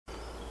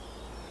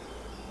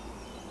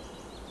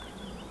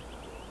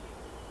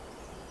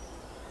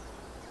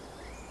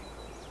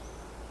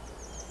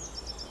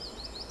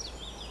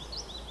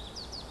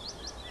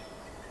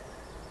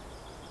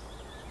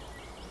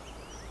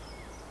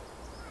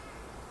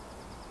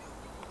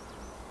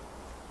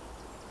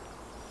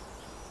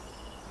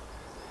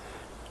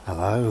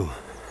Hello.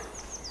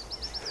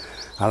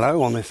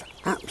 Hello on this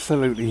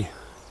absolutely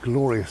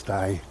glorious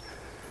day.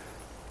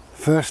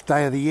 First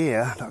day of the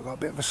year that I've got a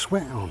bit of a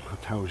sweat on, I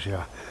tells you.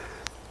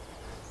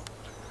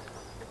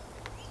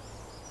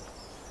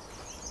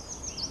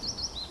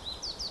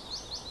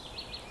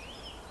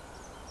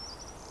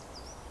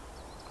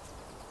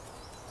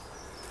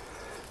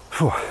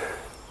 Whew.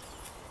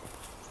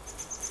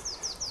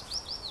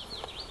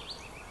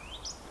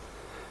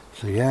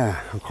 So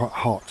yeah, I'm quite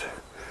hot.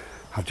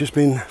 I've just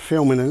been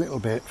filming a little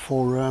bit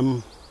for,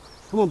 come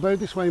on Bo,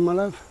 this way my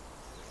love.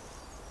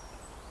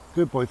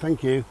 Good boy,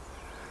 thank you.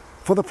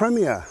 For the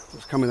premiere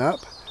that's coming up.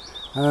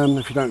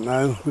 If you don't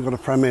know, we've got a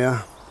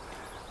premiere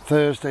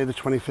Thursday the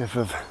 25th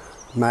of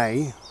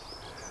May.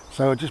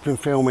 So I've just been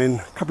filming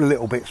a couple of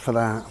little bits for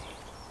that.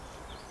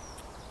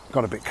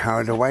 Got a bit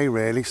carried away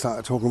really,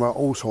 started talking about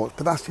all sorts,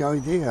 but that's the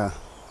idea.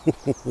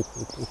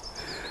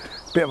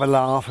 Bit of a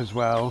laugh as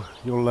well,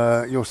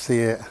 you'll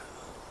see it.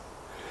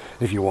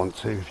 If you want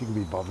to, if you can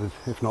be bothered.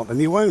 If not, then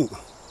you won't.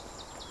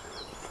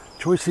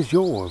 Choice is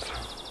yours.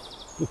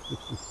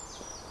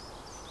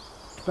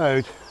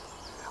 Bode,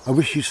 I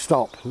wish you'd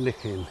stop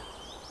licking.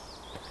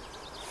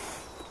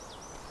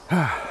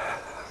 So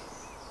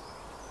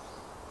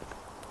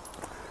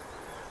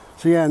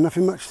yeah,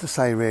 nothing much to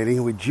say really.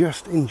 We're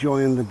just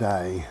enjoying the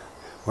day.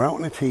 We're out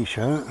in a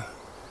t-shirt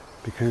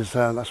because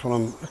that's what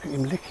I'm. Look at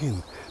him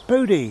licking.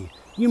 Bodie,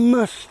 you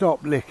must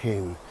stop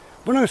licking.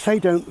 When I say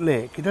don't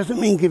lick, it doesn't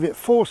mean give it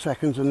 4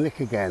 seconds and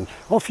lick again.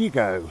 Off you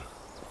go.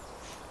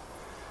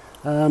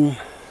 As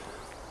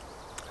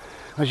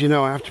you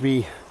know, I have to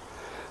be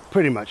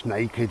pretty much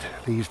naked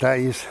these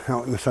days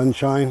out in the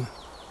sunshine,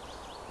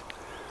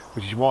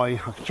 which is why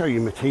I can show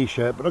you my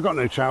t-shirt, but I've got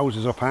no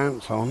trousers or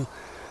pants on.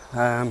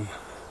 My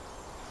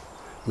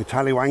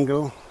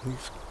tallywhangle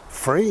is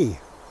free.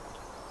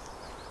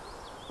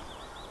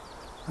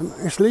 And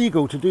it's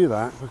legal to do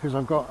that because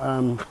I've got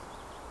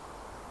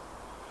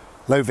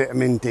low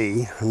vitamin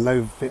D and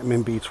low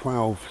vitamin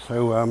B12,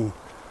 so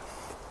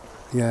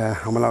yeah,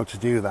 I'm allowed to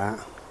do that.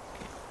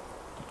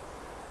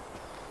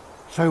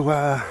 So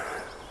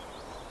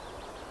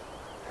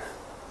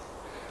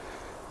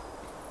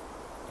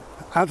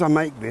as I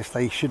make this,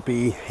 they should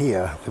be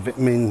here. The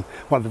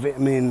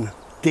vitamin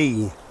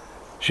D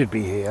should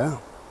be here,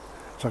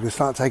 so I can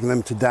start taking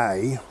them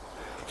today.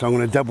 So I'm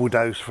going to double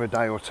dose for a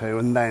day or two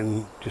and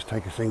then just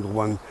take a single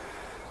one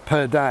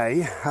per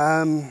day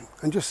and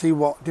just see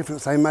what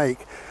difference they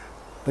make.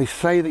 They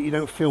say that you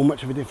don't feel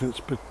much of a difference,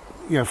 but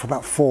you know, for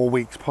about 4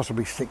 weeks,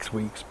 possibly 6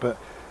 weeks, but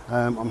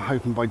I'm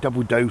hoping by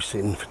double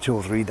dosing for 2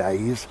 or 3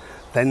 days,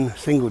 then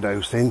single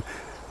dosing,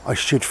 I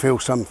should feel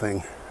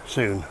something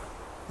soon.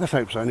 Let's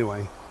hope so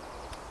anyway.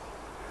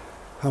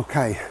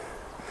 Okay,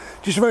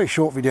 just a very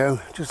short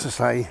video just to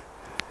say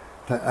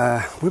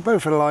that we're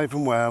both alive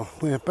and well,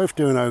 we're both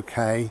doing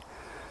okay,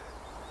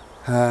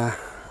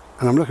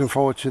 and I'm looking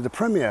forward to the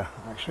premiere.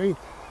 Actually,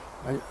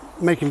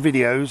 making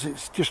videos,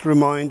 it's just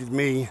reminded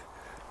me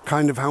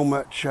kind of how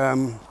much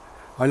I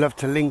love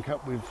to link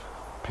up with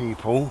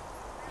people.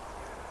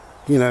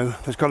 You know,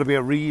 there's got to be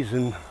a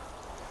reason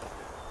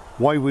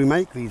why we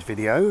make these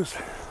videos,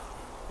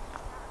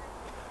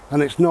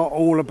 and it's not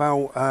all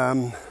about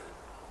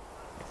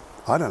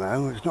I don't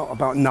know, it's not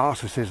about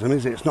narcissism,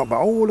 is it? It's not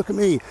about, oh look at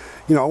me,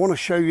 you know, I want to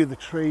show you the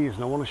trees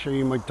and I want to show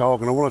you my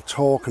dog and I want to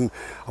talk and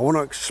I want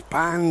to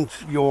expand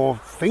your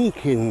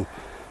thinking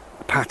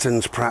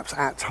patterns perhaps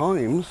at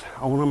times.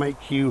 I want to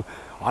make you,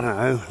 I don't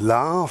know,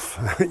 laugh,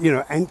 you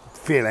know, and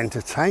feel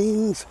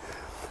entertained,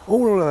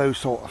 all of those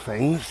sort of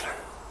things.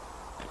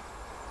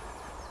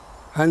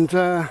 And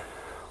part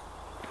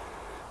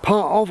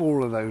of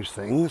all of those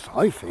things,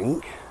 I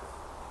think,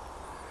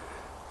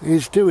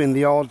 is doing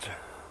the odd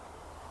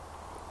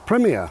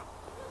premiere.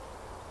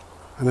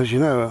 And as you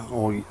know,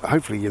 or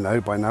hopefully you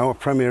know by now, a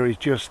premiere is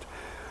just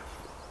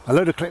a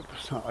load of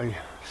clips that I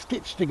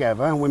stitch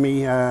together with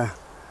me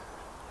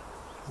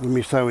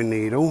sewing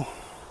needle,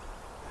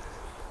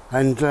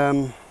 and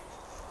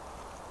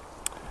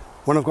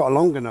when I've got a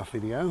long enough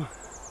video,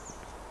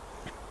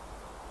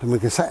 then we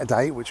can set a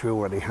date, which we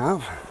already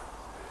have,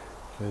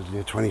 Thursday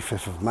the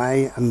 25th of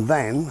May, and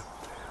then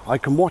I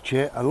can watch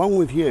it along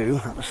with you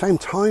at the same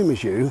time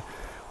as you,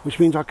 which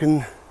means I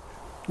can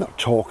not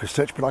talk as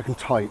such, but I can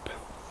type,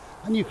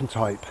 and you can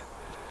type,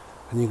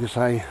 and you can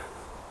say,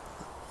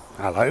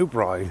 hello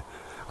Bri,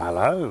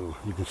 hello.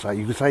 You can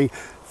say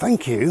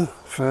thank you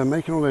for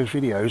making all those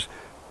videos,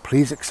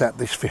 please accept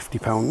this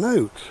 £50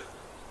 note.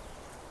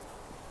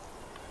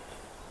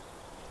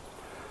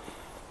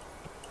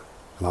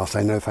 And I'll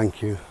say no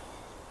thank you.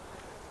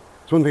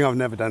 It's one thing I've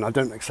never done, I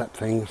don't accept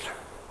things.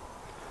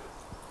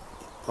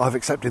 I've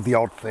accepted the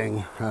odd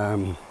thing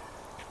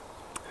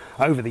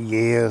over the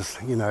years,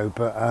 you know,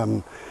 but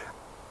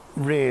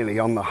really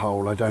on the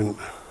whole I don't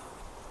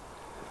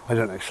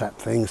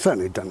accept things.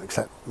 Certainly don't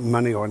accept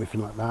money or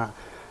anything like that.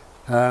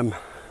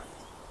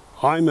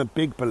 I'm a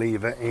big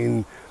believer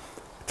in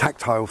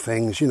tactile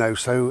things, you know,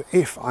 so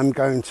if I'm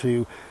going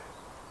to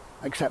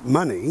accept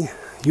money,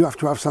 you have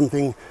to have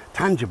something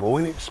tangible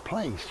in its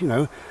place, you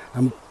know,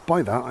 and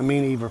by that I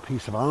mean either a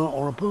piece of art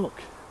or a book.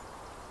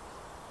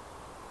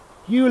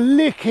 You're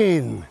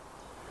licking!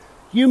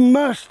 You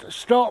must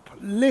stop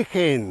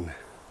licking!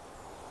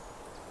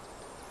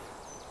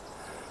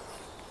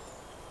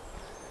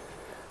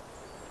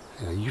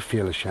 Yeah, you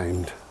feel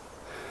ashamed.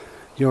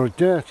 You're a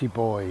dirty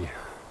boy.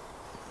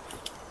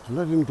 I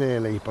love him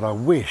dearly, but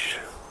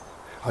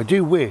I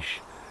do wish,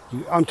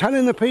 I'm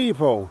telling the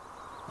people,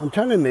 I'm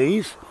telling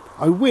these,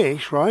 I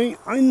wish, right?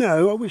 I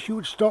wish you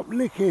would stop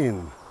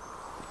licking.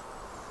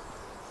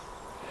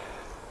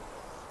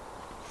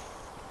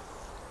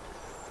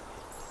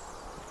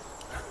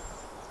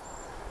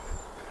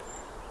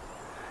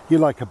 You're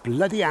like a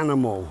bloody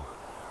animal,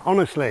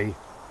 honestly.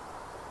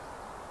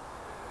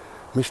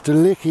 Mr.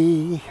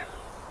 Licky.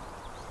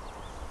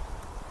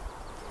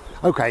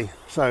 Okay,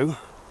 so,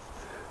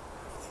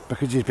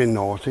 because he's been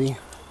naughty,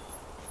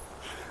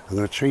 I'm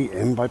going to treat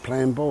him by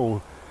playing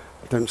ball.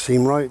 Don't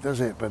seem right,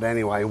 does it? But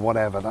anyway,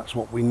 whatever, that's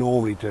what we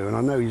normally do, and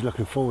I know he's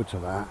looking forward to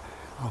that.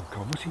 Oh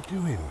God, what's he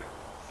doing?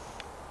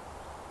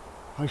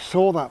 I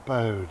saw that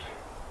bird.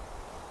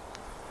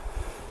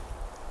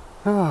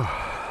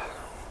 Ah.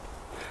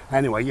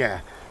 Anyway,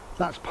 yeah,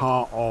 that's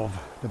part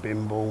of the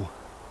bimble.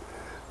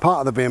 Part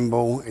of the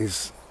bimble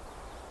is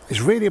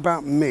really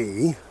about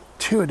me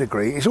to a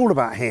degree. It's all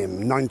about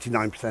him,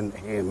 99%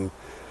 him.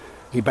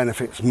 He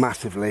benefits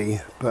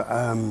massively, but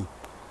I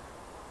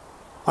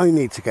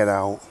need to get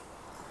out.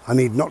 I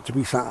need not to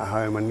be sat at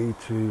home. I need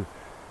to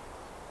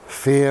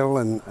feel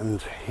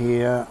and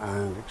hear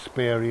and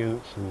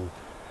experience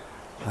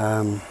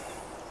and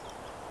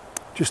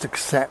just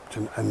accept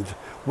and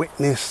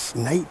witness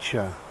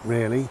nature,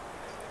 really.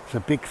 It's a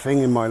big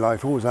thing in my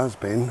life, always has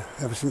been,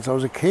 ever since I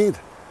was a kid.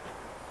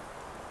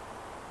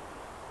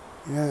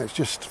 Yeah, it's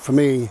just, for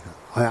me,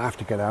 I have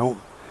to get out,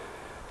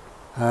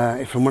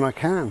 if and when I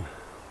can.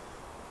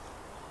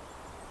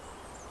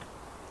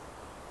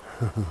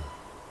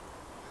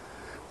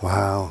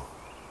 Wow.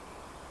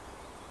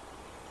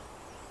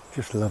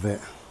 Just love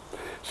it.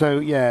 So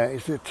yeah,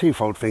 it's a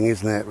twofold thing,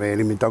 isn't it,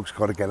 really? My dog's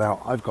got to get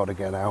out, I've got to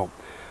get out.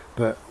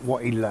 But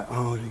what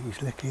oh,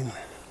 he's licking.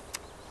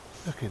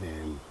 Look at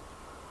him.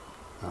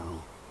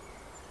 Oh,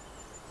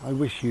 I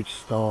wish you'd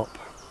stop.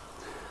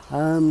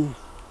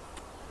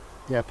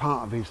 Yeah,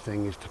 part of his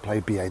thing is to play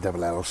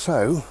BALL.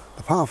 So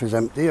the path is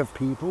empty of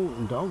people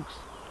and dogs,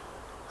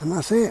 and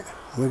that's it.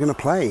 We're going to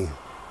play.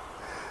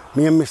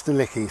 Me and Mr.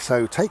 Licky.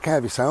 So take care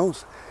of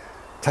yourselves,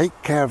 take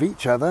care of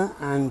each other,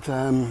 and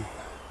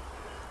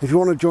if you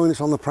want to join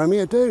us on the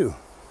premiere, do.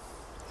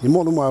 You're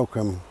more than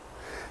welcome.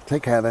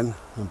 Take care then,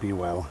 and be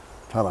well.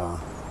 Ta-da.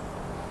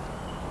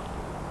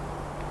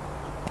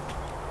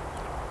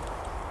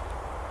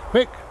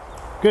 Quick,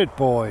 good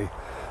boy.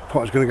 Thought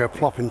I was going to go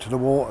plop into the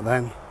water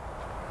then.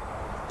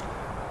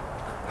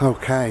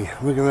 Okay,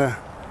 we're gonna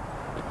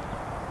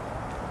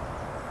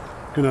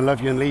love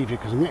you and leave you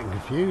because I'm getting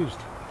confused.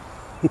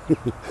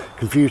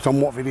 Confused on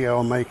what video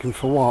I'm making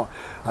for what.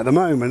 At the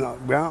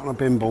moment, we're out on a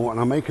bimble and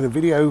I'm making a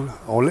video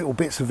or little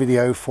bits of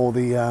video for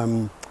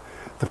the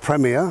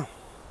premiere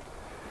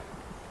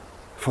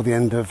for the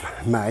end of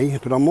May,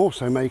 but I'm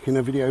also making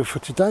a video for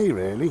today,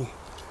 really,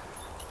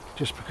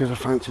 just because I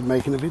fancied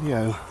making a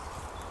video.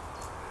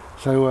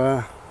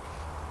 So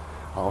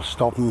I'll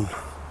stop and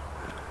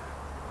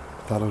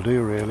that'll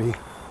do, really.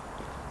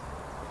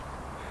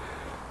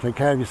 Take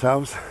care of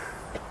yourselves,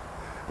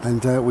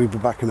 and we'll be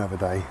back another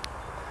day.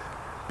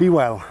 Be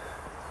well.